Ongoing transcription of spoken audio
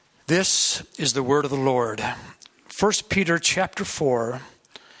This is the word of the Lord. 1 Peter chapter 4,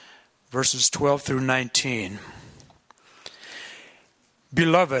 verses 12 through 19.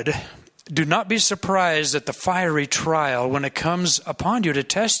 Beloved, do not be surprised at the fiery trial when it comes upon you to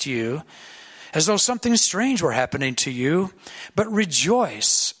test you, as though something strange were happening to you, but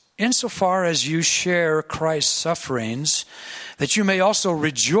rejoice insofar as you share Christ's sufferings, that you may also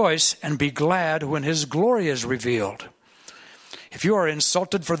rejoice and be glad when his glory is revealed. If you are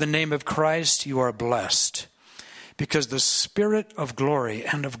insulted for the name of Christ, you are blessed, because the Spirit of glory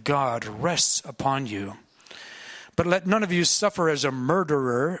and of God rests upon you. But let none of you suffer as a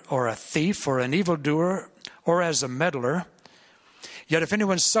murderer or a thief or an evildoer or as a meddler. Yet if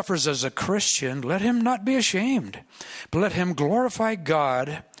anyone suffers as a Christian, let him not be ashamed, but let him glorify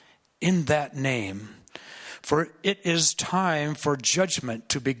God in that name. For it is time for judgment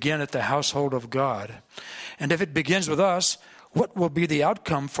to begin at the household of God. And if it begins with us, what will be the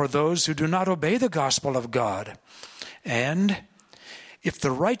outcome for those who do not obey the gospel of God? And if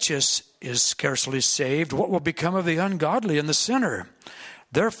the righteous is scarcely saved, what will become of the ungodly and the sinner?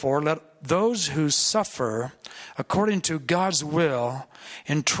 Therefore, let those who suffer according to God's will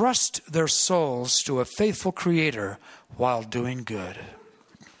entrust their souls to a faithful Creator while doing good.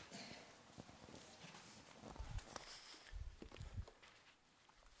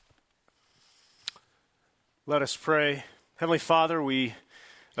 Let us pray. Heavenly Father, we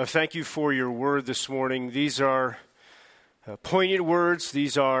thank you for your word this morning. These are poignant words.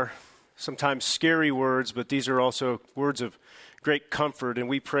 These are sometimes scary words, but these are also words of great comfort. And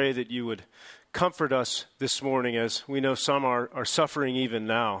we pray that you would comfort us this morning, as we know some are suffering even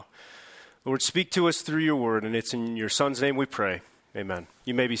now. Lord, speak to us through your word, and it's in your Son's name we pray. Amen.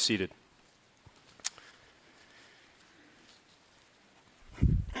 You may be seated.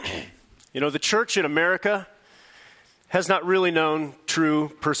 You know, the church in America has not really known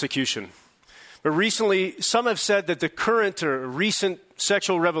true persecution. But recently, some have said that the current or recent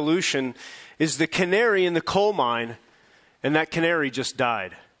sexual revolution is the canary in the coal mine, and that canary just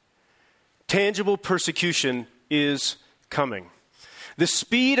died. Tangible persecution is coming. The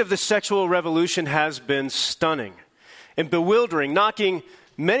speed of the sexual revolution has been stunning and bewildering, knocking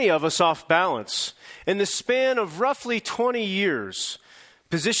many of us off balance. In the span of roughly 20 years,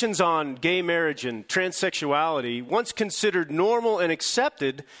 positions on gay marriage and transsexuality, once considered normal and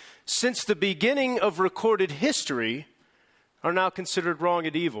accepted since the beginning of recorded history, are now considered wrong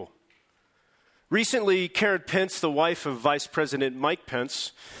and evil. Recently, Karen Pence, the wife of Vice President Mike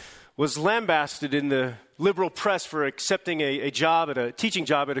Pence, was lambasted in the liberal press for accepting a teaching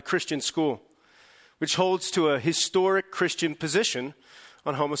job at a Christian school, which holds to a historic Christian position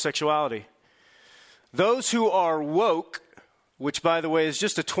on homosexuality. Those who are woke, which, by the way, is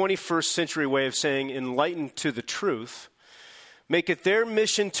just a 21st century way of saying enlightened to the truth, make it their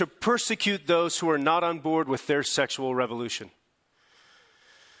mission to persecute those who are not on board with their sexual revolution.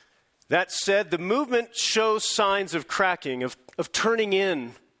 That said, the movement shows signs of cracking, of turning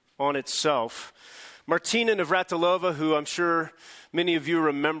in on itself. Martina Navratilova, who I'm sure many of you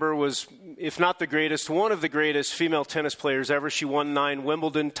remember, was, if not the greatest, one of the greatest female tennis players ever. She won 9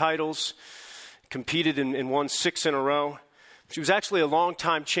 Wimbledon titles, competed and won 6 in a row. She was actually a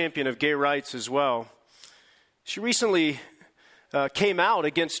longtime champion of gay rights as well. She recently came out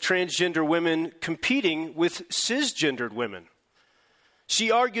against transgender women competing with cisgendered women.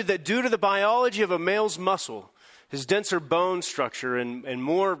 She argued that due to the biology of a male's muscle, his denser bone structure and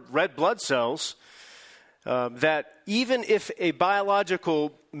more red blood cells, that even if a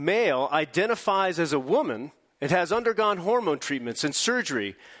biological male identifies as a woman and has undergone hormone treatments and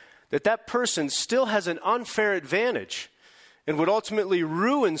surgery, that person still has an unfair advantage and would ultimately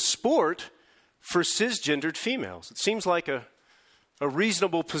ruin sport for cisgendered females. It seems like a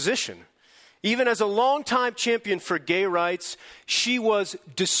reasonable position. Even as a longtime champion for gay rights, she was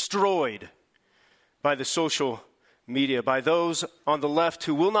destroyed by the social media, by those on the left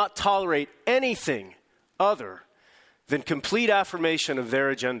who will not tolerate anything other than complete affirmation of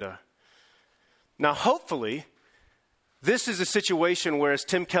their agenda. Now, hopefully, this is a situation where, as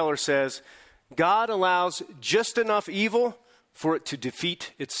Tim Keller says, God allows just enough evil for it to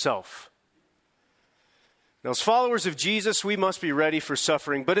defeat itself. Now, as followers of Jesus, we must be ready for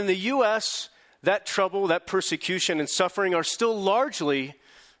suffering. But in the U.S., that trouble, that persecution and suffering are still largely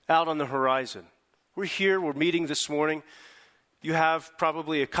out on the horizon. We're here, we're meeting this morning. You have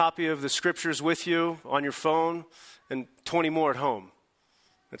probably a copy of the scriptures with you on your phone and 20 more at home.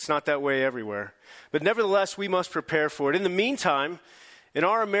 It's not that way everywhere. But nevertheless, we must prepare for it. In the meantime, in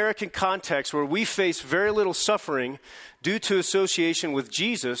our American context, where we face very little suffering due to association with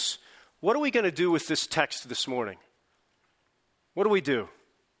Jesus, what are we going to do with this text this morning? What do we do?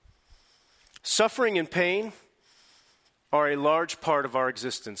 Suffering and pain are a large part of our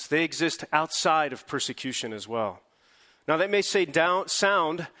existence. They exist outside of persecution as well. Now, that may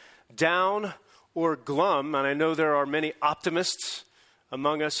sound down or glum, and I know there are many optimists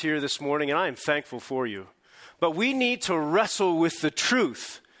among us here this morning, and I am thankful for you. But we need to wrestle with the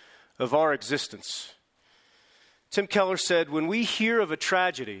truth of our existence. Tim Keller said, when we hear of a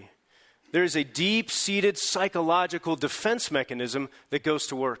tragedy, there is a deep-seated psychological defense mechanism that goes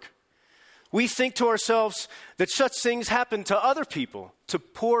to work. We think to ourselves that such things happen to other people, to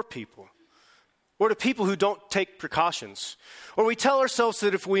poor people, or to people who don't take precautions. Or we tell ourselves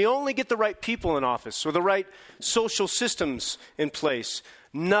that if we only get the right people in office or the right social systems in place,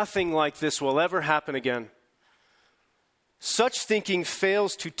 nothing like this will ever happen again. Such thinking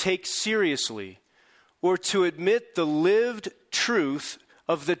fails to take seriously or to admit the lived truth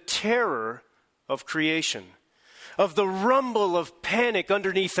of the terror of creation, of the rumble of panic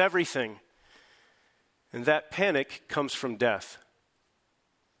underneath everything. And that panic comes from death.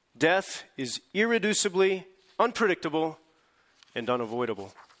 Death is irreducibly unpredictable and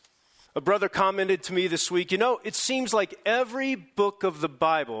unavoidable. A brother commented to me this week, it seems like every book of the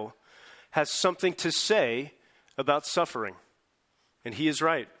Bible has something to say about suffering. And he is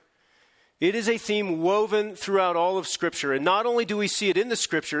right. It is a theme woven throughout all of Scripture. And not only do we see it in the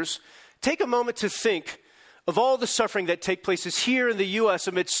Scriptures, take a moment to think of all the suffering that takes place here in the U.S.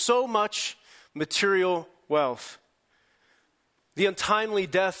 amidst so much material wealth. The untimely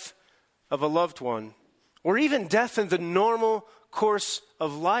death of a loved one, or even death in the normal course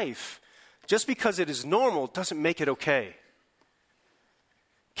of life. Just because it is normal doesn't make it okay.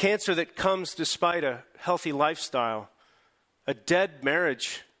 Cancer that comes despite a healthy lifestyle, a dead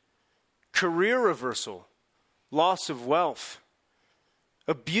marriage, career reversal, loss of wealth,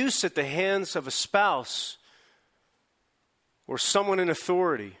 abuse at the hands of a spouse or someone in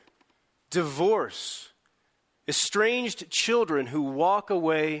authority, divorce, estranged children who walk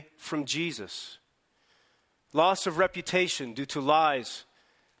away from Jesus, loss of reputation due to lies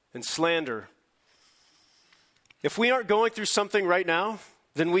and slander. If we aren't going through something right now,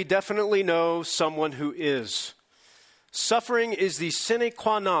 then we definitely know someone who is. Suffering is the sine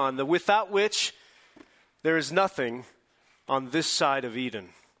qua non, the without which there is nothing on this side of Eden.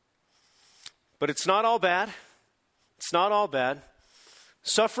 But it's not all bad. It's not all bad.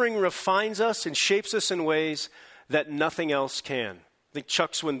 Suffering refines us and shapes us in ways that nothing else can. I think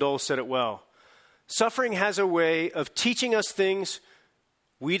Chuck Swindoll said it well. Suffering has a way of teaching us things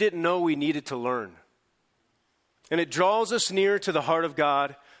we didn't know we needed to learn. And it draws us near to the heart of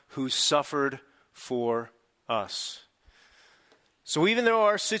God who suffered for us. So even though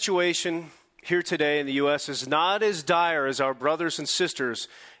our situation here today in the U.S. is not as dire as our brothers and sisters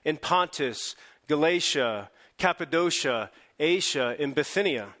in Pontus, Galatia, Cappadocia, Asia, and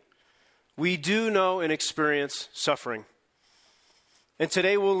Bithynia, we do know and experience suffering. And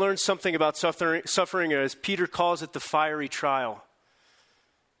today we'll learn something about suffering as Peter calls it the fiery trial.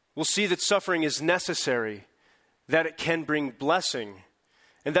 We'll see that suffering is necessary, that it can bring blessing,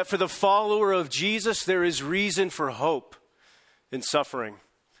 and that for the follower of Jesus there is reason for hope in suffering.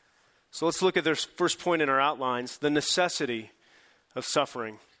 So let's look at this first point in our outlines, the necessity of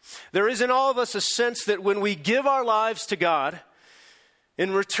suffering. There is in all of us a sense that when we give our lives to God,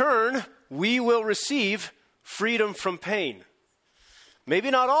 in return, we will receive freedom from pain. Maybe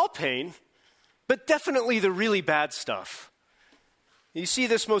not all pain, but definitely the really bad stuff. You see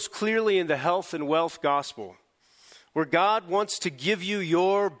this most clearly in the health and wealth gospel, where God wants to give you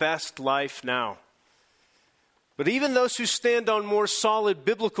your best life now. But even those who stand on more solid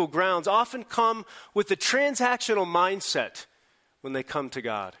biblical grounds often come with a transactional mindset when they come to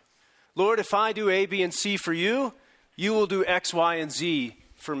God. Lord, if I do A, B, and C for you, you will do X, Y, and Z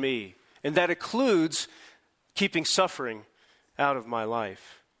for me. And that includes keeping suffering out of my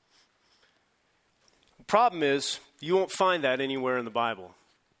life. The problem is, you won't find that anywhere in the Bible.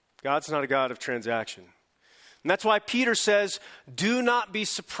 God's not a God of transaction. And that's why Peter says, do not be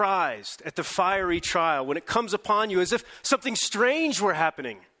surprised at the fiery trial when it comes upon you as if something strange were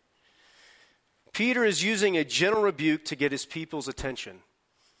happening. Peter is using a gentle rebuke to get his people's attention.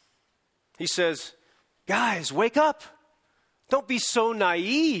 He says, guys, wake up. Don't be so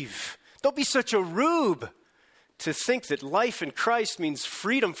naive. Don't be such a rube to think that life in Christ means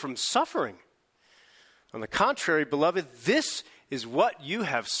freedom from suffering. On the contrary, beloved, this is what you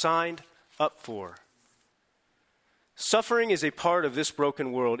have signed up for. Suffering is a part of this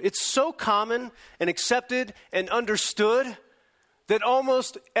broken world. It's so common and accepted and understood that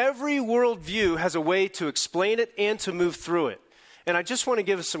almost every worldview has a way to explain it and to move through it. And I just want to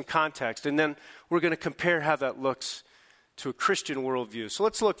give us some context, and then we're going to compare how that looks to a Christian worldview. So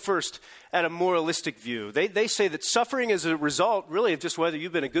let's look first at a moralistic view. They say that suffering is a result, really, of just whether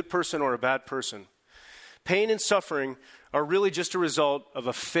you've been a good person or a bad person. Pain and suffering are really just a result of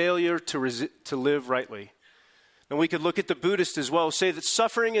a failure to live rightly. And we could look at the Buddhist as well, say that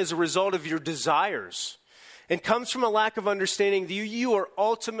suffering is a result of your desires and comes from a lack of understanding that you are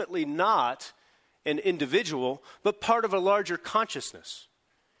ultimately not an individual, but part of a larger consciousness.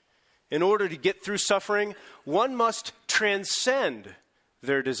 In order to get through suffering, one must transcend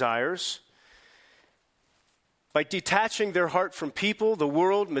their desires by detaching their heart from people, the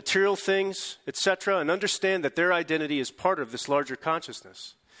world, material things, etc., and understand that their identity is part of this larger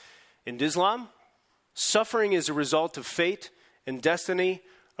consciousness. In Islam, suffering is a result of fate and destiny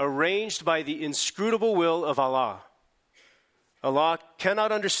arranged by the inscrutable will of Allah. Allah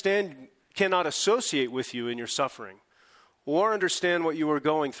cannot associate with you in your suffering or understand what you are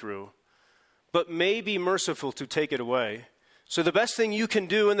going through, but may be merciful to take it away. So the best thing you can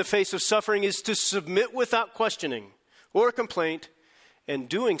do in the face of suffering is to submit without questioning or complaint, and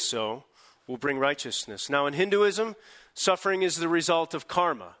doing so will bring righteousness. Now in Hinduism, suffering is the result of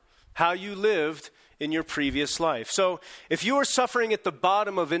karma, how you lived in your previous life. So if you are suffering at the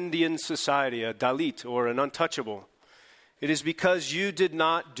bottom of Indian society, a Dalit or an untouchable, it is because you did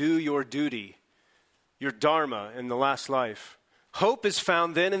not do your duty, your dharma in the last life. Hope is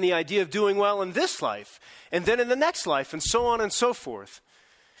found then in the idea of doing well in this life, and then in the next life, and so on and so forth,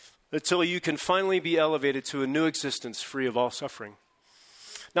 until you can finally be elevated to a new existence free of all suffering.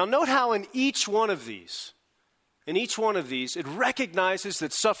 Now note how in each one of these, it recognizes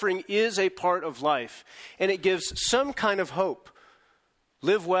that suffering is a part of life, and it gives some kind of hope.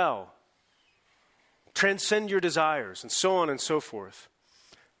 Live well, transcend your desires, and so on and so forth.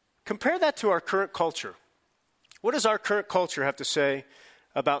 Compare that to our current culture. What does our current culture have to say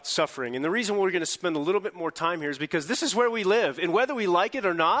about suffering? And the reason we're going to spend a little bit more time here is because this is where we live. And whether we like it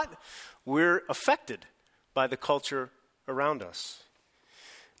or not, we're affected by the culture around us.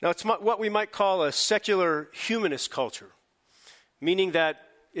 Now, it's what we might call a secular humanist culture, meaning that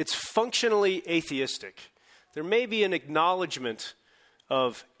it's functionally atheistic. There may be an acknowledgement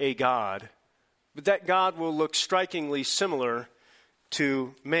of a God, but that God will look strikingly similar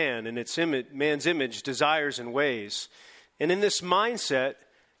to man and man's image, desires, and ways. And in this mindset,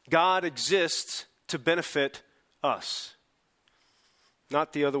 God exists to benefit us,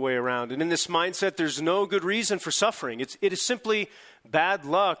 not the other way around. And in this mindset, there's no good reason for suffering. It is simply bad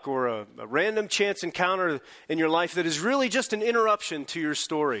luck or a random chance encounter in your life that is really just an interruption to your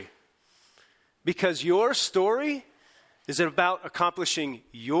story. Because your story is about accomplishing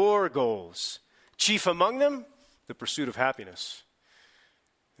your goals. Chief among them, the pursuit of happiness.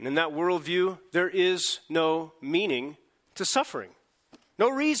 And in that worldview, there is no meaning to suffering. No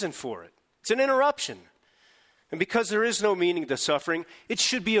reason for it. It's an interruption. And because there is no meaning to suffering, it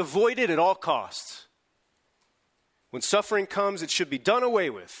should be avoided at all costs. When suffering comes, it should be done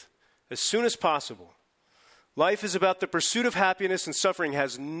away with as soon as possible. Life is about the pursuit of happiness, and suffering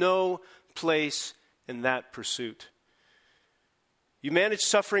has no place in that pursuit. You manage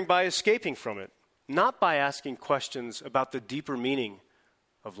suffering by escaping from it, not by asking questions about the deeper meaning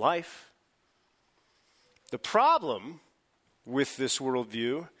of life. The problem with this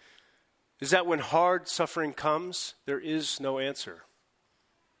worldview is that when hard suffering comes, there is no answer.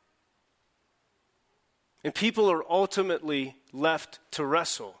 And people are ultimately left to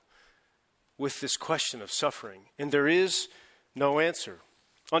wrestle with this question of suffering, and there is no answer.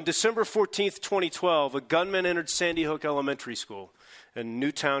 On December 14th, 2012, a gunman entered Sandy Hook Elementary School in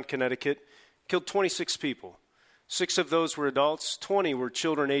Newtown, Connecticut, killed 26 people. 6 of those were adults, 20 were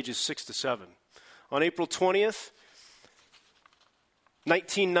children ages 6 to 7. On April 20th,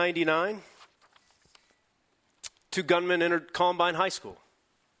 1999, 2 gunmen entered Columbine High School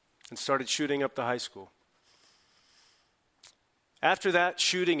and started shooting up the high school. After that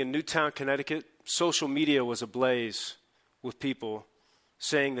shooting in Newtown, Connecticut, social media was ablaze with people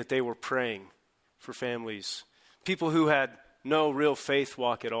saying that they were praying for families. People who had no real faith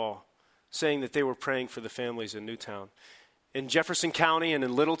walk at all, saying that they were praying for the families in Newtown. In Jefferson County and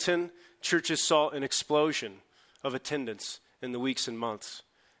in Littleton, churches saw an explosion of attendance in the weeks and months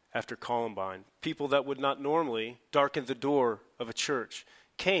after Columbine. People that would not normally darken the door of a church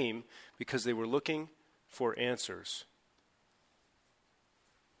came because they were looking for answers.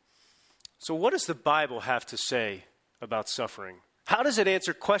 So what does the Bible have to say about suffering? How does it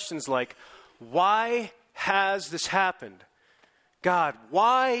answer questions like, why has this happened? God,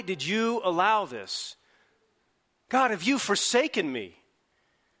 why did you allow this? God, have you forsaken me?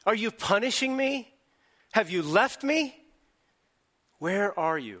 Are you punishing me? Have you left me? Where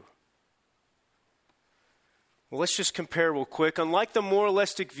are you? Well, let's just compare real quick. Unlike the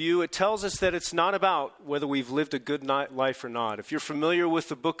moralistic view, it tells us that it's not about whether we've lived a good life or not. If you're familiar with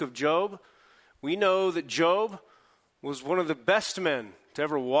the book of Job, we know that Job was one of the best men to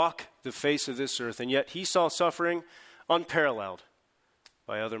ever walk the face of this earth, and yet he saw suffering unparalleled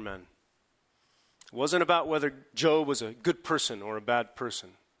by other men. It wasn't about whether Job was a good person or a bad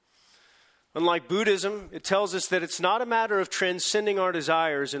person. Unlike Buddhism, it tells us that it's not a matter of transcending our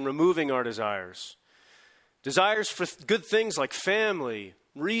desires and removing our desires. Desires for good things like family,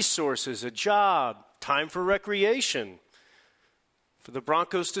 resources, a job, time for recreation, for the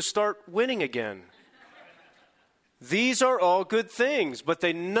Broncos to start winning again. These are all good things, but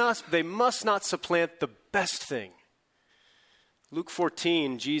they must not supplant the best thing. Luke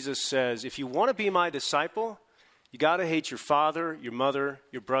 14, Jesus says, if you want to be my disciple, you got to hate your father, your mother,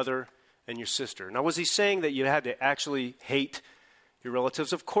 your brother, and your sister. Now, was he saying that you had to actually hate your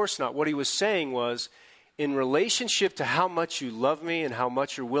relatives? Of course not. What he was saying was, in relationship to how much you love me and how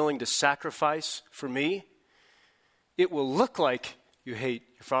much you're willing to sacrifice for me, it will look like you hate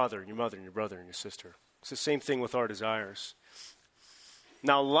your father and your mother and your brother and your sister. It's the same thing with our desires.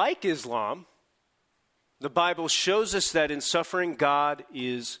 Now, like Islam, the Bible shows us that in suffering, God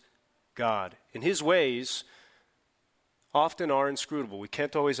is God. And his ways often are inscrutable. We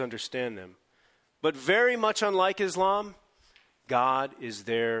can't always understand them. But very much unlike Islam, God is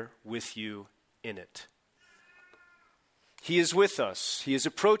there with you in it. He is with us. He is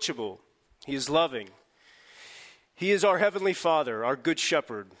approachable. He is loving. He is our heavenly Father, our good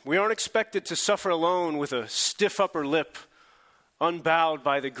shepherd. We aren't expected to suffer alone with a stiff upper lip, unbowed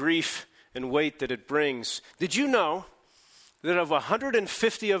by the grief and weight that it brings. Did you know that of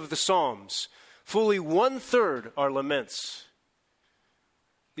 150 of the Psalms, fully 1/3 are laments?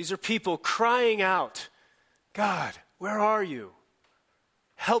 These are people crying out, God, where are you?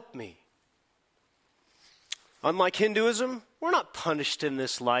 Help me. Unlike Hinduism, we're not punished in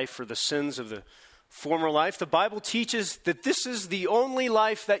this life for the sins of the former life. The Bible teaches that this is the only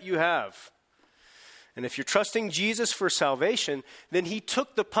life that you have. And if you're trusting Jesus for salvation, then he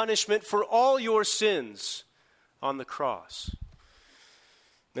took the punishment for all your sins on the cross.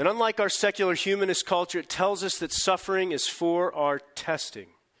 And unlike our secular humanist culture, it tells us that suffering is for our testing.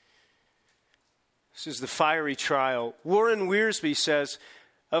 This is the fiery trial. Warren Wiersbe says,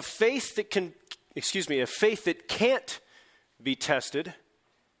 a faith that can't be tested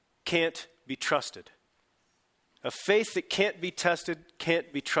can't be trusted. A faith that can't be tested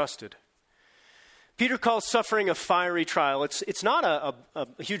can't be trusted. Peter calls suffering a fiery trial. It's not a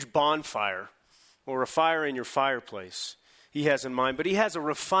huge bonfire or a fire in your fireplace he has in mind, but he has a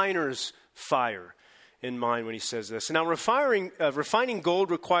refiner's fire in mind when he says this. Now, refining gold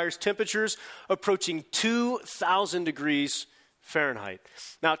requires temperatures approaching 2,000 degrees Fahrenheit.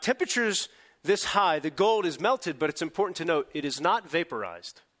 Now, temperatures this high, the gold is melted, but it's important to note, it is not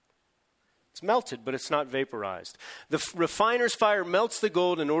vaporized. It's melted, but it's not vaporized. The refiner's fire melts the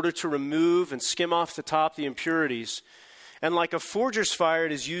gold in order to remove and skim off the top the impurities. And like a forger's fire,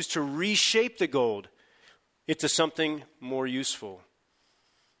 it is used to reshape the gold into something more useful.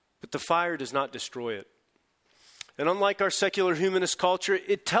 But the fire does not destroy it. And unlike our secular humanist culture,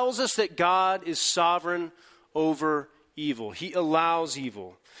 it tells us that God is sovereign over evil. He allows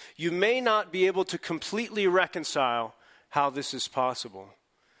evil. You may not be able to completely reconcile how this is possible,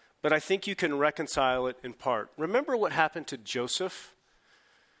 but I think you can reconcile it in part. Remember what happened to Joseph?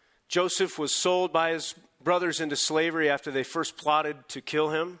 Joseph was sold by his brothers into slavery after they first plotted to kill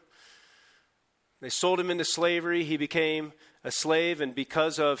him. They sold him into slavery. He became a slave, and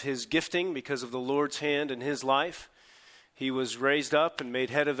because of his gifting, because of the Lord's hand in his life, he was raised up and made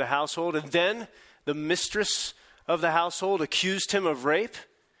head of the household. And then the mistress of the household accused him of rape.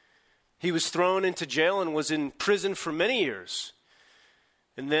 He was thrown into jail and was in prison for many years.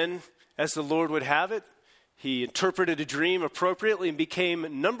 And then, as the Lord would have it, he interpreted a dream appropriately and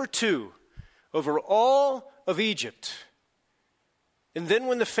became number 2 over all of Egypt. And then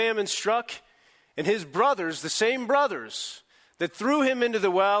when the famine struck, and his brothers, the same brothers that threw him into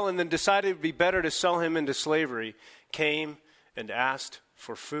the well and then decided it would be better to sell him into slavery, came and asked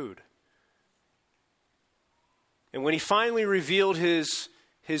for food. And when he finally revealed his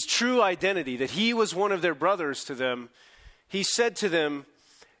true identity, that he was one of their brothers to them, he said to them,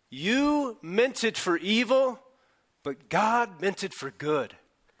 "You meant it for evil, but God meant it for good."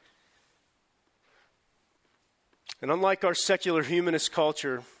 And unlike our secular humanist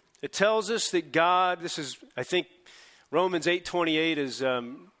culture, it tells us that God, this is, I think, Romans 8:28 is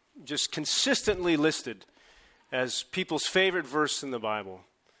just consistently listed as people's favorite verse in the Bible.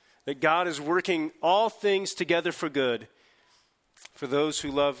 That God is working all things together for good for those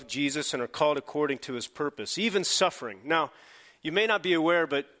who love Jesus and are called according to his purpose, even suffering. Now, you may not be aware,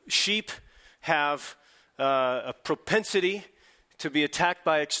 but sheep have a propensity to be attacked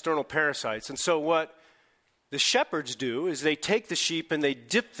by external parasites. And so what the shepherds do is they take the sheep and they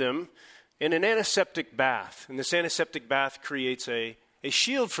dip them in an antiseptic bath. And this antiseptic bath creates a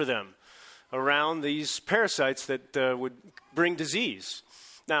shield for them around these parasites that would bring disease.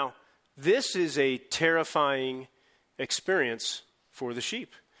 Now, this is a terrifying experience for the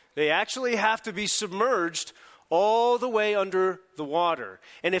sheep. They actually have to be submerged all the way under the water.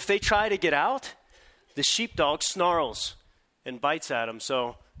 And if they try to get out, the sheepdog snarls and bites at them.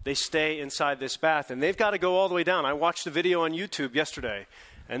 So they stay inside this bath. And they've got to go all the way down. I watched the video on YouTube yesterday.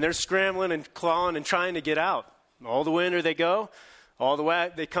 And they're scrambling and clawing and trying to get out. All the way under they go. All the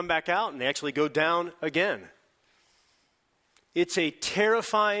way they come back out and they actually go down again. It's a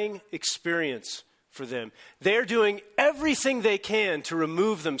terrifying experience for them. They're doing everything they can to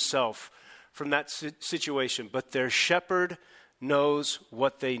remove themselves from that situation. But their shepherd knows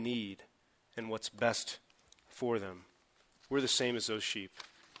what they need and what's best for them. We're the same as those sheep.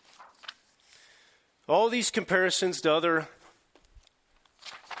 All these comparisons to other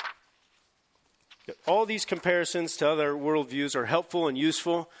worldviews are helpful and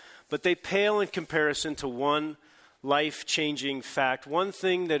useful, but they pale in comparison to one life-changing fact, one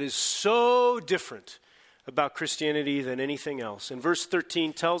thing that is so different about Christianity than anything else. And verse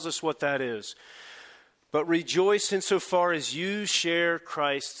 13 tells us what that is. But rejoice insofar as you share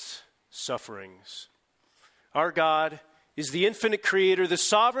Christ's sufferings. Our God is the infinite creator, the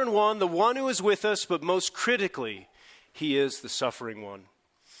sovereign one, the one who is with us, but most critically, he is the suffering one.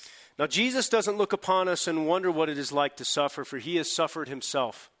 Now, Jesus doesn't look upon us and wonder what it is like to suffer, for he has suffered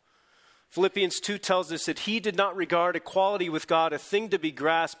himself. Philippians 2 tells us that he did not regard equality with God a thing to be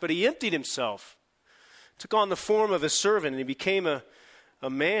grasped, but he emptied himself, took on the form of a servant, and he became a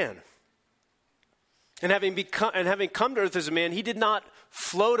man. And having come to earth as a man, he did not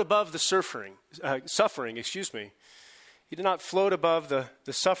float above the suffering. He did not float above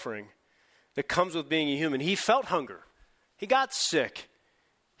the suffering that comes with being a human. He felt hunger. He got sick.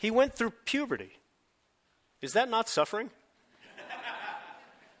 He went through puberty. Is that not suffering?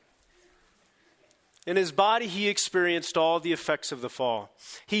 In his body, he experienced all the effects of the fall.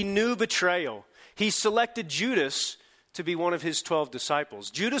 He knew betrayal. He selected Judas to be one of his 12 disciples.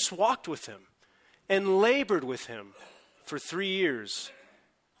 Judas walked with him and labored with him for 3 years.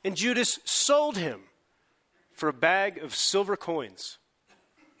 And Judas sold him for a bag of silver coins.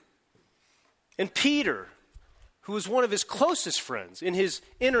 And Peter, who was one of his closest friends in his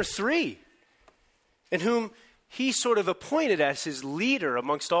inner three, and whom he sort of appointed as his leader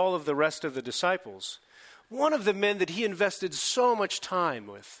amongst all of the rest of the disciples, one of the men that he invested so much time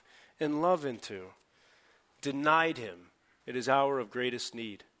with and love into, denied him at his hour of greatest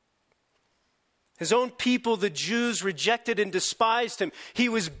need. His own people, the Jews, rejected and despised him. He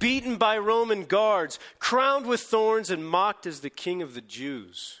was beaten by Roman guards, crowned with thorns, and mocked as the king of the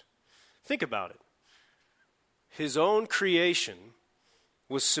Jews. Think about it. His own creation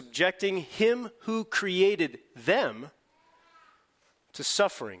was subjecting him who created them to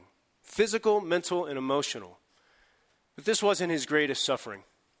suffering, physical, mental, and emotional. But this wasn't his greatest suffering.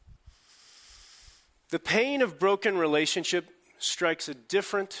 The pain of broken relationship strikes a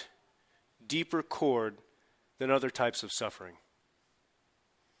different, deeper chord than other types of suffering.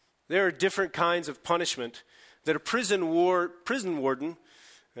 There are different kinds of punishment that a prison warden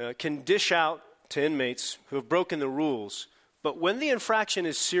can dish out to inmates who have broken the rules. But when the infraction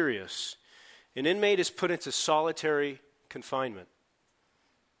is serious, an inmate is put into solitary confinement.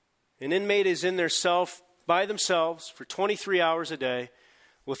 An inmate is in their cell by themselves for 23 hours a day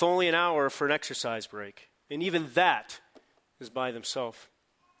with only an hour for an exercise break. And even that is by themselves.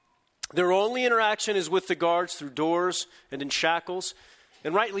 Their only interaction is with the guards through doors and in shackles.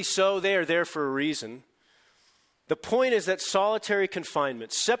 And rightly so, they are there for a reason. The point is that solitary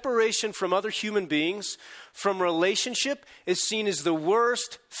confinement, separation from other human beings, from relationship, is seen as the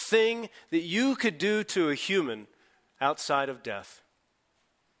worst thing that you could do to a human outside of death.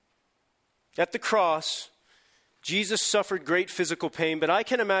 At the cross, Jesus suffered great physical pain, but I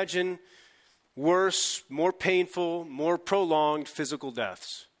can imagine worse, more painful, more prolonged physical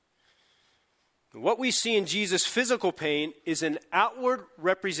deaths. What we see in Jesus' physical pain is an outward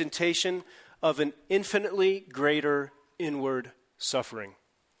representation of an infinitely greater inward suffering.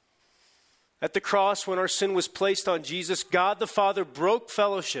 At the cross, when our sin was placed on Jesus, God the Father broke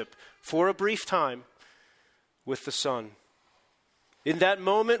fellowship for a brief time with the Son. In that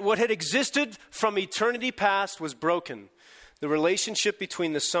moment, what had existed from eternity past was broken. The relationship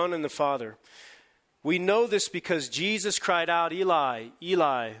between the Son and the Father. We know this because Jesus cried out, Eli,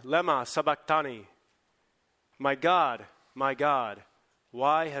 Eli, lema sabachthani. My God,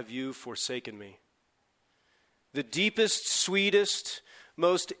 why have you forsaken me? The deepest, sweetest,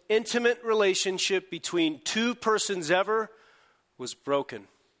 most intimate relationship between two persons ever was broken.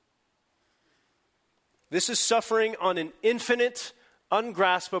 This is suffering on an infinite,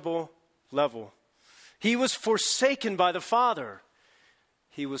 ungraspable level. He was forsaken by the Father.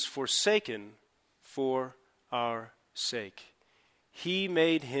 He was forsaken for our sake. He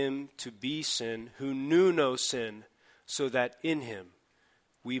made him to be sin who knew no sin, so that in him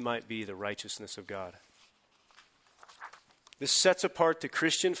we might be the righteousness of God. This sets apart the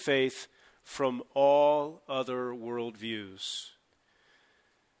Christian faith from all other worldviews.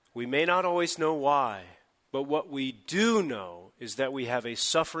 We may not always know why, but what we do know is that we have a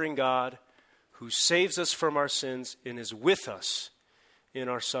suffering God who saves us from our sins and is with us in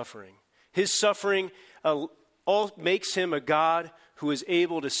our suffering. His suffering all makes him a God who is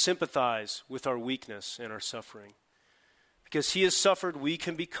able to sympathize with our weakness and our suffering. Because he has suffered, we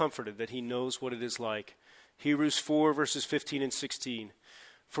can be comforted that he knows what it is like. Hebrews 4, verses 15 and 16.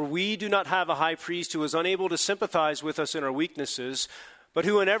 For we do not have a high priest who is unable to sympathize with us in our weaknesses, but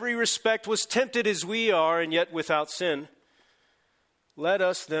who in every respect was tempted as we are, and yet without sin. Let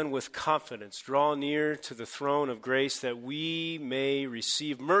us then with confidence draw near to the throne of grace, that we may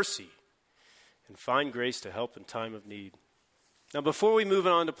receive mercy and find grace to help in time of need. Now, before we move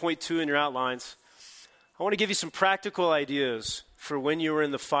on to point 2 in your outlines, I want to give you some practical ideas for when you are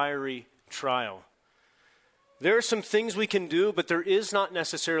in the fiery trial. There are some things we can do, but there is not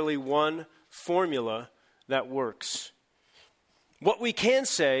necessarily one formula that works. What we can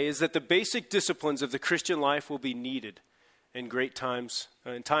say is that the basic disciplines of the Christian life will be needed in times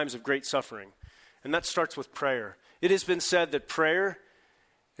of great suffering. And that starts with prayer. It has been said that prayer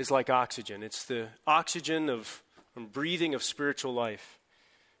is like oxygen. It's the oxygen of breathing of spiritual life.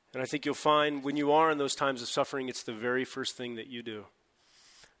 And I think you'll find when you are in those times of suffering, it's the very first thing that you do.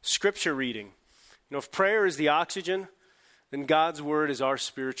 Scripture reading. If prayer is the oxygen, then God's word is our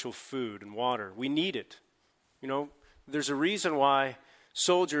spiritual food and water. We need it. There's a reason why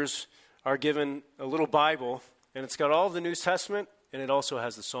soldiers are given a little Bible, and it's got all the New Testament, and it also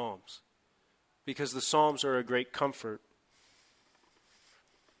has the Psalms, because the Psalms are a great comfort.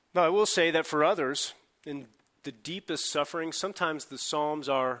 Now, I will say that for others, in the deepest suffering, sometimes the Psalms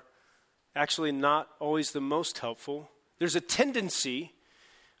are actually not always the most helpful. There's a tendency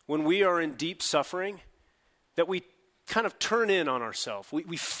when we are in deep suffering that we kind of turn in on ourselves.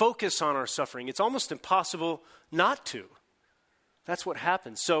 We focus on our suffering. It's almost impossible not to. That's what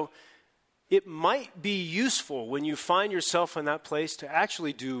happens. So it might be useful when you find yourself in that place to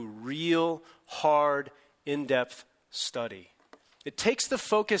actually do real, hard, in-depth study. It takes the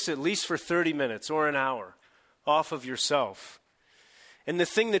focus, at least for 30 minutes or an hour, off of yourself. And the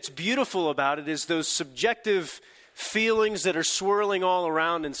thing that's beautiful about it is those subjective feelings that are swirling all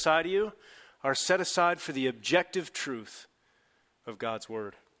around inside of you are set aside for the objective truth of God's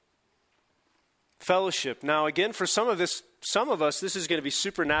word. Fellowship. Now, again, for some of us, this is going to be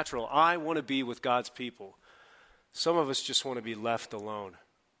supernatural. I want to be with God's people. Some of us just want to be left alone.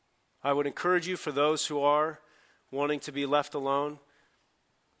 I would encourage you, for those who are wanting to be left alone,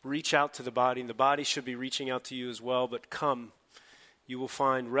 reach out to the body, and the body should be reaching out to you as well. But come, you will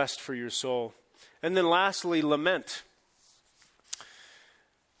find rest for your soul. And then lastly, lament.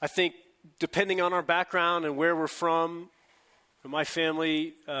 I think depending on our background and where we're from, my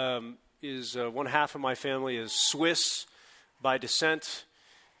family is one half of my family is Swiss by descent,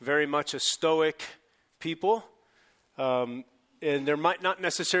 very much a stoic people. And there might not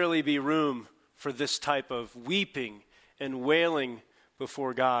necessarily be room for this type of weeping and wailing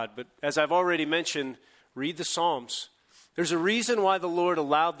before God. But as I've already mentioned, read the Psalms. There's a reason why the Lord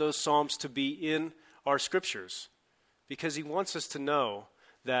allowed those Psalms to be in our scriptures, because he wants us to know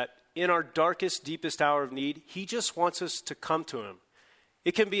that in our darkest, deepest hour of need, he just wants us to come to him.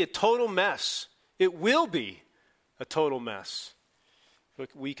 It can be a total mess. It will be a total mess,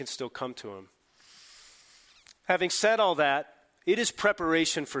 but we can still come to him. Having said all that, it is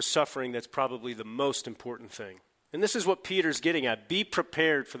preparation for suffering that's probably the most important thing. And this is what Peter's getting at. Be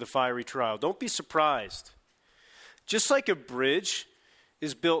prepared for the fiery trial. Don't be surprised. Just like a bridge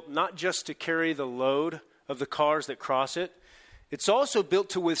is built not just to carry the load of the cars that cross it, it's also built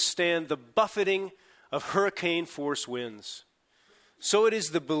to withstand the buffeting of hurricane-force winds. So it is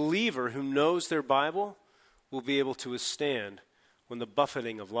the believer who knows their Bible will be able to withstand when the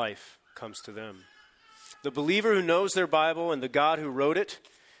buffeting of life comes to them. The believer who knows their Bible and the God who wrote it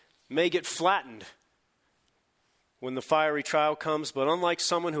may get flattened when the fiery trial comes, but unlike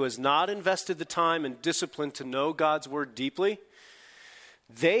someone who has not invested the time and discipline to know God's word deeply,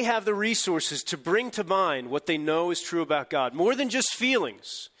 they have the resources to bring to mind what they know is true about God. More than just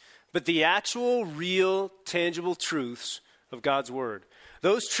feelings, but the actual, real, tangible truths of God's word.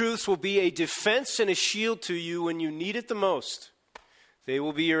 Those truths will be a defense and a shield to you when you need it the most. They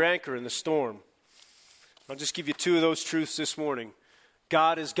will be your anchor in the storm. I'll just give you two of those truths this morning.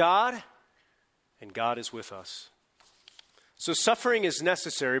 God is God, and God is with us. So suffering is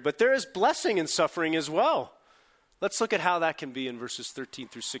necessary, but there is blessing in suffering as well. Let's look at how that can be in verses 13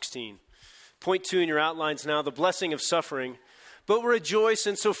 through 16. Point 2 in your outlines now, the blessing of suffering. But rejoice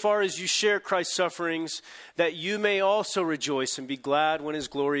insofar as you share Christ's sufferings, that you may also rejoice and be glad when his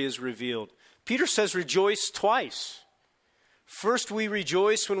glory is revealed. Peter says rejoice twice. First, we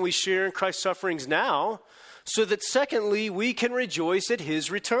rejoice when we share in Christ's sufferings now, so that secondly, we can rejoice at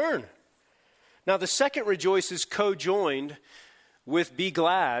his return. Now, the second rejoice is co-joined with be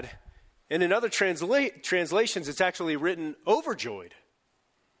glad, and in other translations, it's actually written overjoyed.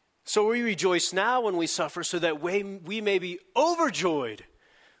 So we rejoice now when we suffer so that we may be overjoyed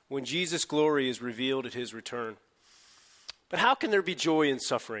when Jesus' glory is revealed at his return. But how can there be joy in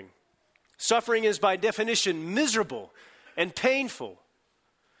suffering? Suffering is by definition miserable and painful.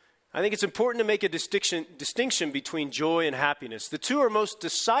 I think it's important to make a distinction between joy and happiness. The two are most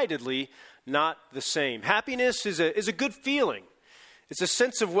decidedly not the same. Happiness is a good feeling. It's a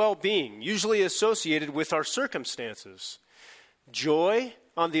sense of well-being, usually associated with our circumstances. Joy,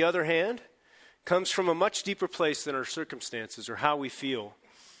 on the other hand, comes from a much deeper place than our circumstances or how we feel.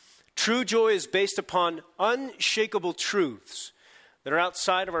 True joy is based upon unshakable truths that are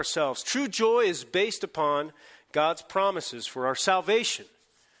outside of ourselves. True joy is based upon God's promises for our salvation,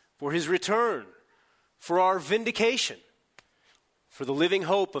 for his return, for our vindication, for the living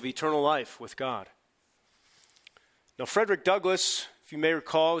hope of eternal life with God. Now, Frederick Douglass, if you may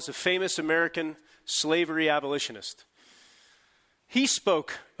recall, was a famous American slavery abolitionist. He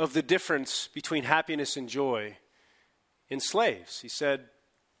spoke of the difference between happiness and joy in slaves. He said,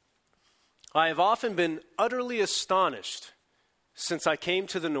 "I have often been utterly astonished since I came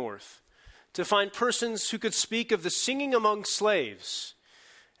to the North to find persons who could speak of the singing among slaves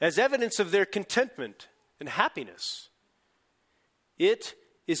as evidence of their contentment and happiness. It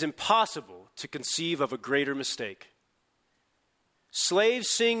is impossible to conceive of a greater mistake. Slaves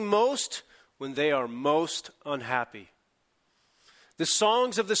sing most when they are most unhappy. The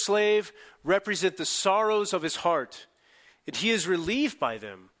songs of the slave represent the sorrows of his heart, and he is relieved by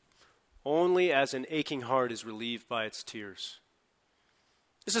them only as an aching heart is relieved by its tears."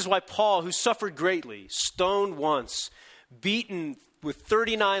 This is why Paul, who suffered greatly, stoned once, beaten with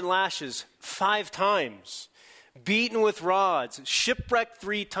 39 lashes 5 times, beaten with rods, shipwrecked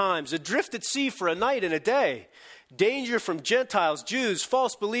 3 times, adrift at sea for a night and a day, danger from Gentiles, Jews,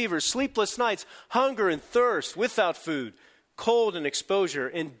 false believers, sleepless nights, hunger and thirst, without food, cold and exposure,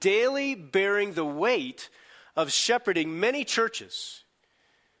 and daily bearing the weight of shepherding many churches.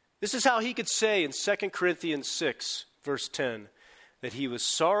 This is how he could say in 2 Corinthians 6, verse 10, that he was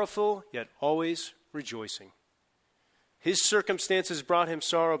sorrowful, yet always rejoicing. His circumstances brought him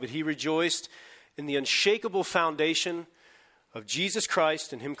sorrow, but he rejoiced in the unshakable foundation of Jesus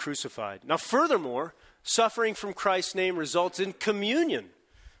Christ and him crucified. Now, furthermore, suffering from Christ's name results in communion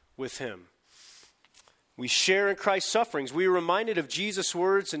with him. We share in Christ's sufferings. We are reminded of Jesus'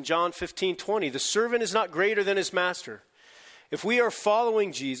 words in John 15:20. The servant is not greater than his master. If we are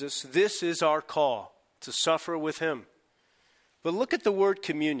following Jesus, this is our call, to suffer with him. But look at the word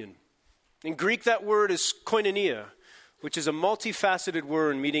communion. In Greek, that word is koinonia, which is a multifaceted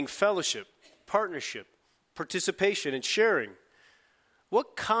word meaning fellowship, partnership, participation, and sharing.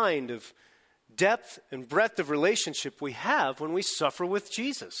 What kind of depth and breadth of relationship we have when we suffer with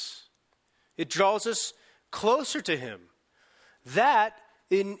Jesus? It draws us closer to him. That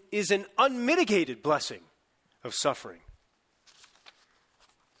is an unmitigated blessing of suffering.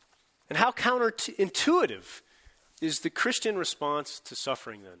 And how counterintuitive is the Christian response to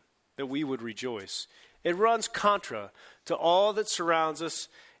suffering then, that we would rejoice? It runs contra to all that surrounds us,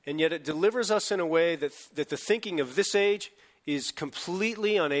 and yet it delivers us in a way that the thinking of this age is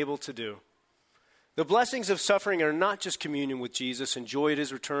completely unable to do. The blessings of suffering are not just communion with Jesus and joy at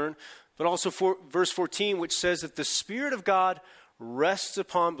his return, but also verse 14, which says that the Spirit of God rests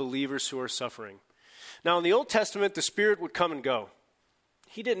upon believers who are suffering. Now, in the Old Testament, the Spirit would come and go.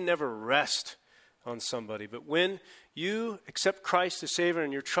 He didn't ever rest on somebody. But when you accept Christ as Savior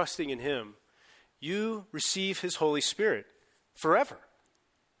and you're trusting in him, you receive his Holy Spirit forever.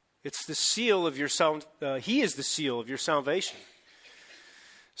 It's the seal of your he is the seal of your salvation.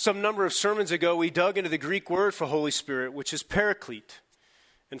 Some number of sermons ago, we dug into the Greek word for Holy Spirit, which is paraclete,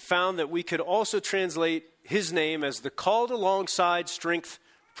 and found that we could also translate his name as the called alongside strength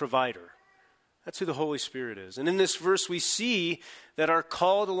provider. That's who the Holy Spirit is. And in this verse, we see that our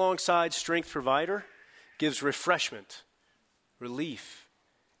called alongside strength provider gives refreshment, relief,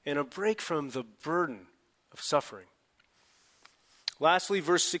 and a break from the burden of suffering. Lastly,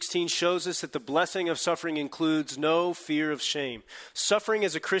 verse 16 shows us that the blessing of suffering includes no fear of shame. Suffering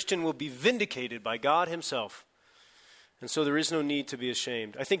as a Christian will be vindicated by God himself. And so there is no need to be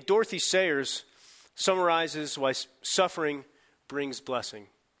ashamed. I think Dorothy Sayers summarizes why suffering brings blessing.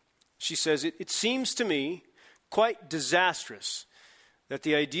 She says, it seems to me quite disastrous that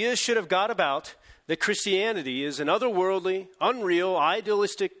the idea should have got about that Christianity is an otherworldly, unreal,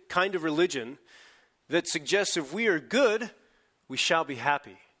 idealistic kind of religion that suggests if we are good, we shall be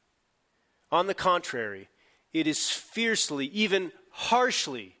happy. On the contrary, it is fiercely, even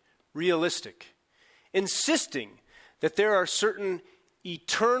harshly realistic, insisting that there are certain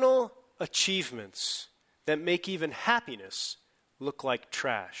eternal achievements that make even happiness look like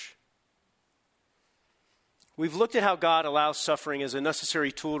trash. We've looked at how God allows suffering as a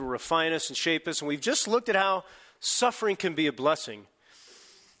necessary tool to refine us and shape us, and we've just looked at how suffering can be a blessing.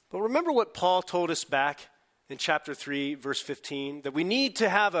 But remember what Paul told us back in chapter 3, verse 15, that we need to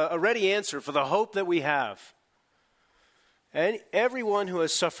have a ready answer for the hope that we have. And everyone who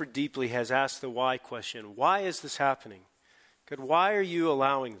has suffered deeply has asked the why question. Why is this happening? God, why are you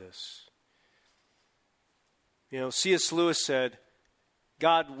allowing this? C.S. Lewis said,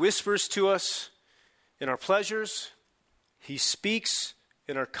 God whispers to us in our pleasures, he speaks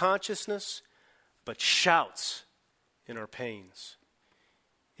in our consciousness, but shouts in our pains.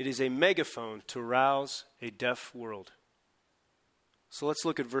 It is a megaphone to rouse a deaf world. So let's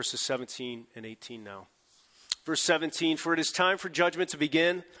look at verses 17 and 18 now. Verse 17, for it is time for judgment to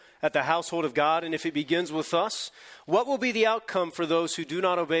begin at the household of God, and if it begins with us, what will be the outcome for those who do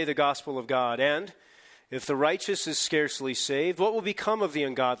not obey the gospel of God? And if the righteous is scarcely saved, what will become of the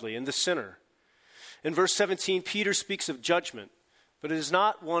ungodly and the sinner? In verse 17, Peter speaks of judgment, but it is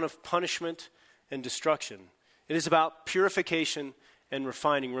not one of punishment and destruction. It is about purification and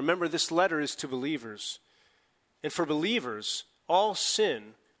refining. Remember, this letter is to believers. And for believers, all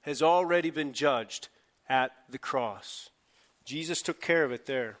sin has already been judged at the cross. Jesus took care of it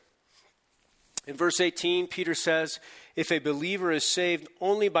there. In verse 18, Peter says, if a believer is saved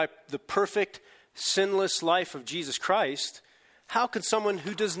only by the perfect, sinless life of Jesus Christ, how can someone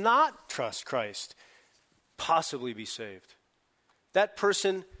who does not trust Christ possibly be saved? That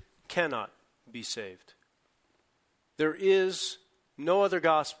person cannot be saved. There is no other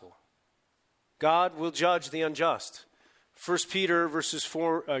gospel. God will judge the unjust. 1 Peter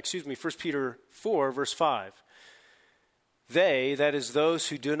 4, verse 5. They, that is those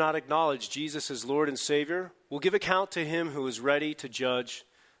who do not acknowledge Jesus as Lord and Savior, will give account to him who is ready to judge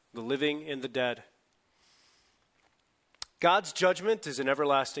the living and the dead. God's judgment is an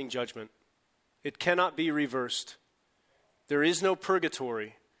everlasting judgment. It cannot be reversed. There is no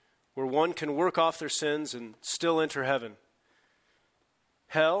purgatory where one can work off their sins and still enter heaven.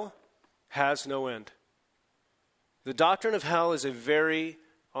 Hell has no end. The doctrine of hell is a very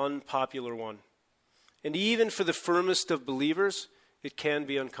unpopular one. And even for the firmest of believers, it can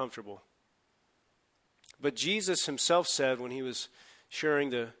be uncomfortable. But Jesus himself said when he was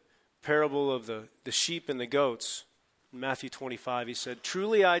sharing the parable of the sheep and the goats, in Matthew 25, he said,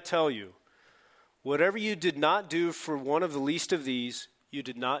 truly I tell you, whatever you did not do for one of the least of these, you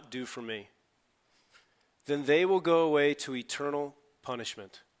did not do for me. Then they will go away to eternal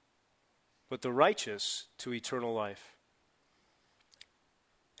punishment, but the righteous to eternal life.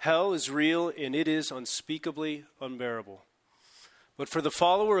 Hell is real and it is unspeakably unbearable. But for the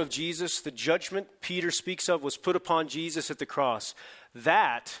follower of Jesus, the judgment Peter speaks of was put upon Jesus at the cross.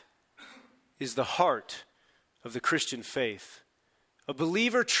 That is the heart of the Christian faith. A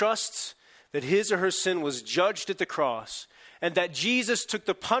believer trusts that his or her sin was judged at the cross and that Jesus took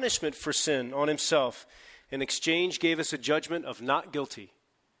the punishment for sin on himself. In exchange, gave us a judgment of not guilty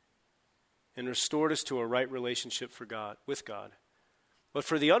and restored us to a right relationship with God. But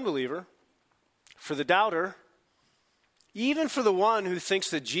for the unbeliever, for the doubter, even for the one who thinks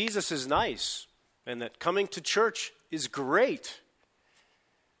that Jesus is nice and that coming to church is great,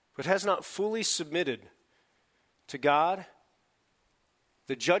 but has not fully submitted to God,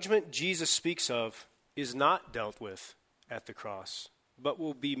 the judgment Jesus speaks of is not dealt with at the cross, but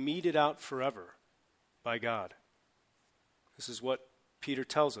will be meted out forever by God. This is what Peter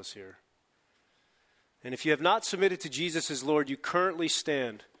tells us here. And if you have not submitted to Jesus as Lord, you currently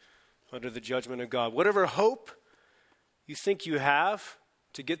stand under the judgment of God. Whatever hope you think you have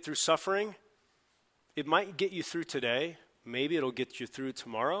to get through suffering, it might get you through today. Maybe it'll get you through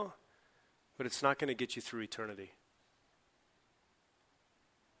tomorrow, but it's not going to get you through eternity.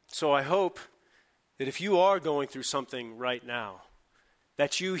 So I hope that if you are going through something right now,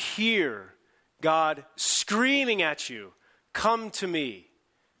 that you hear God screaming at you, "Come to me.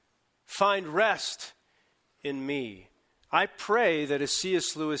 Find rest in me." I pray that, as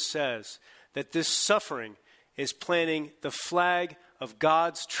C.S. Lewis says, that this suffering is planting the flag of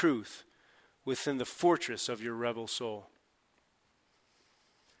God's truth within the fortress of your rebel soul.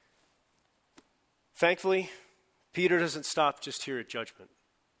 Thankfully, Peter doesn't stop just here at judgment.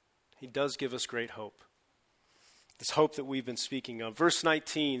 He does give us great hope. This hope that we've been speaking of. Verse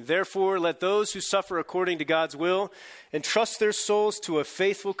 19, "Therefore let those who suffer according to God's will entrust their souls to a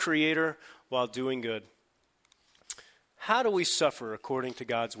faithful Creator while doing good." How do we suffer according to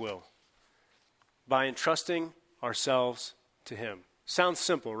God's will? By entrusting ourselves to Him. Sounds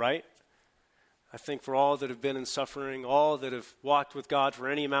simple, right? I think for all that have been in suffering, all that have walked with God for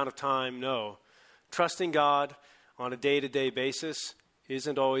any amount of time, know. Trusting God on a day-to-day basis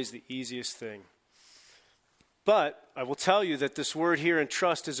isn't always the easiest thing. But I will tell you that this word here,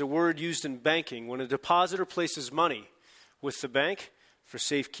 entrust, is a word used in banking when a depositor places money with the bank for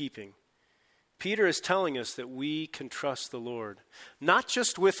safekeeping. Peter is telling us that we can trust the Lord, not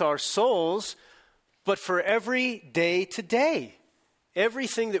just with our souls, but for every day-to-day,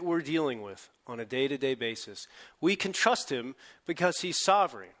 everything that we're dealing with on a day-to-day basis. We can trust Him because He's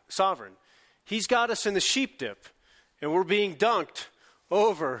sovereign. He's got us in the sheep dip, and we're being dunked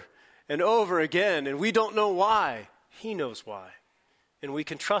over and over again, and we don't know why. He knows why. And we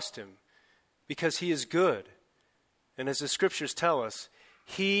can trust Him because He is good. And as the Scriptures tell us,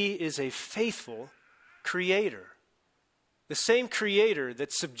 He is a faithful Creator. The same Creator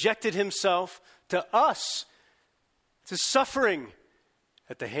that subjected Himself to us, to suffering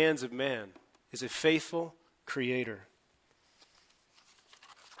at the hands of man, is a faithful Creator.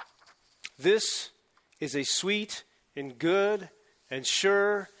 This is a sweet and good and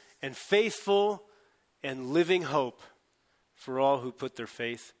sure and faithful and living hope for all who put their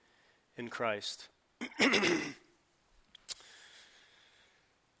faith in Christ.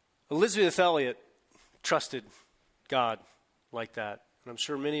 Elisabeth Elliot trusted God like that. And I'm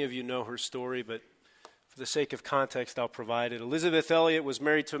sure many of you know her story, but for the sake of context, I'll provide it. Elisabeth Elliot was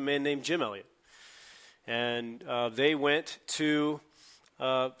married to a man named Jim Elliot. And they went to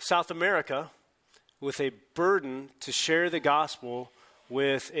South America with a burden to share the gospel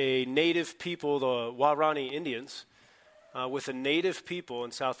with a native people, the Waorani Indians, with a native people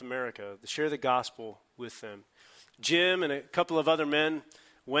in South America, to share the gospel with them. Jim and a couple of other men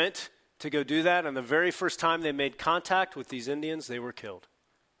went to go do that, and the very first time they made contact with these Indians, they were killed,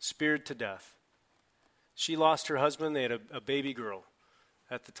 speared to death. She lost her husband. They had a baby girl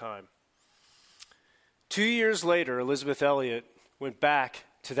at the time. 2 years later, Elisabeth Elliot went back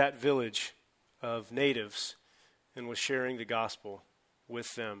to that village of natives and was sharing the gospel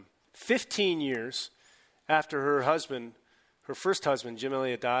with them. 15 years after her first husband, Jim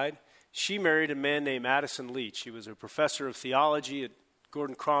Elliot, died, she married a man named Addison Leach. He was a professor of theology at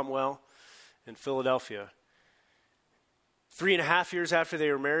Gordon Cromwell in Philadelphia. 3.5 years after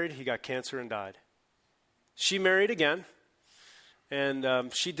they were married, he got cancer and died. She married again,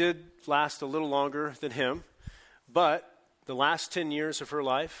 and she did last a little longer than him, but the last 10 years of her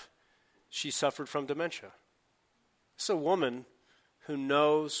life, she suffered from dementia. It's a woman who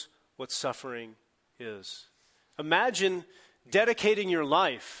knows what suffering is. Imagine dedicating your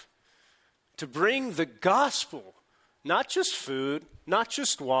life to bring the gospel, not just food, not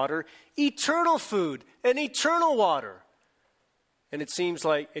just water, eternal food and eternal water. And it seems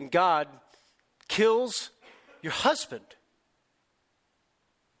like, and God kills your husband.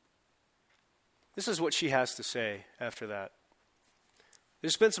 This is what she has to say after that.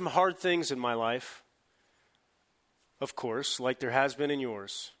 There's been some hard things in my life, of course, like there has been in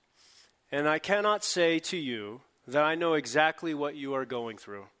yours. And I cannot say to you that I know exactly what you are going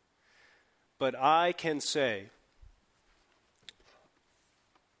through. But I can say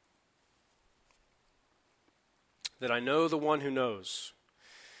that I know the one who knows.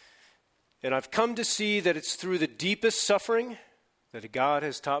 And I've come to see that it's through the deepest suffering that God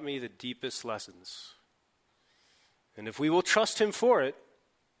has taught me the deepest lessons. And if we will trust Him for it,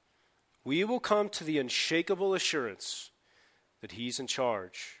 we will come to the unshakable assurance that He's in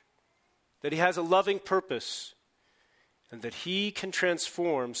charge, that He has a loving purpose, and that He can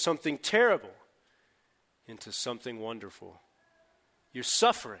transform something terrible into something wonderful. Your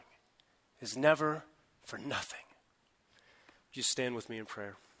suffering is never for nothing. Would you stand with me in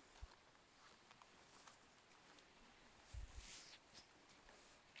prayer?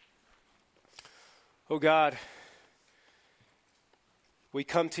 Oh God, we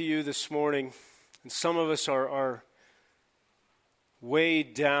come to you this morning, and some of us are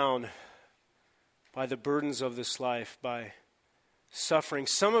weighed down by the burdens of this life, by suffering.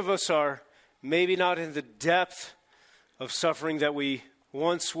 Some of us are maybe not in the depth of suffering that we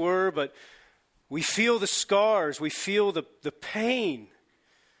once were, but we feel the scars, we feel the pain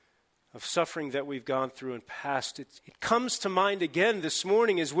of suffering that we've gone through in past. It comes to mind again this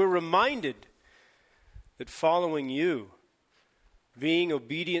morning as we're reminded that following you, being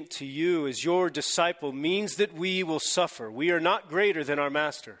obedient to you as your disciple, means that we will suffer. We are not greater than our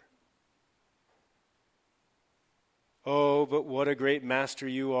master. Oh, but what a great master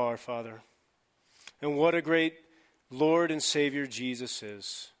you are, Father. And what a great Lord and Savior Jesus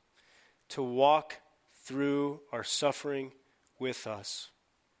is, to walk through our suffering with us.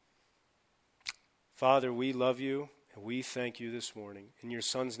 Father, we love you and we thank you this morning. In your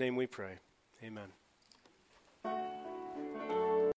Son's name we pray. Amen.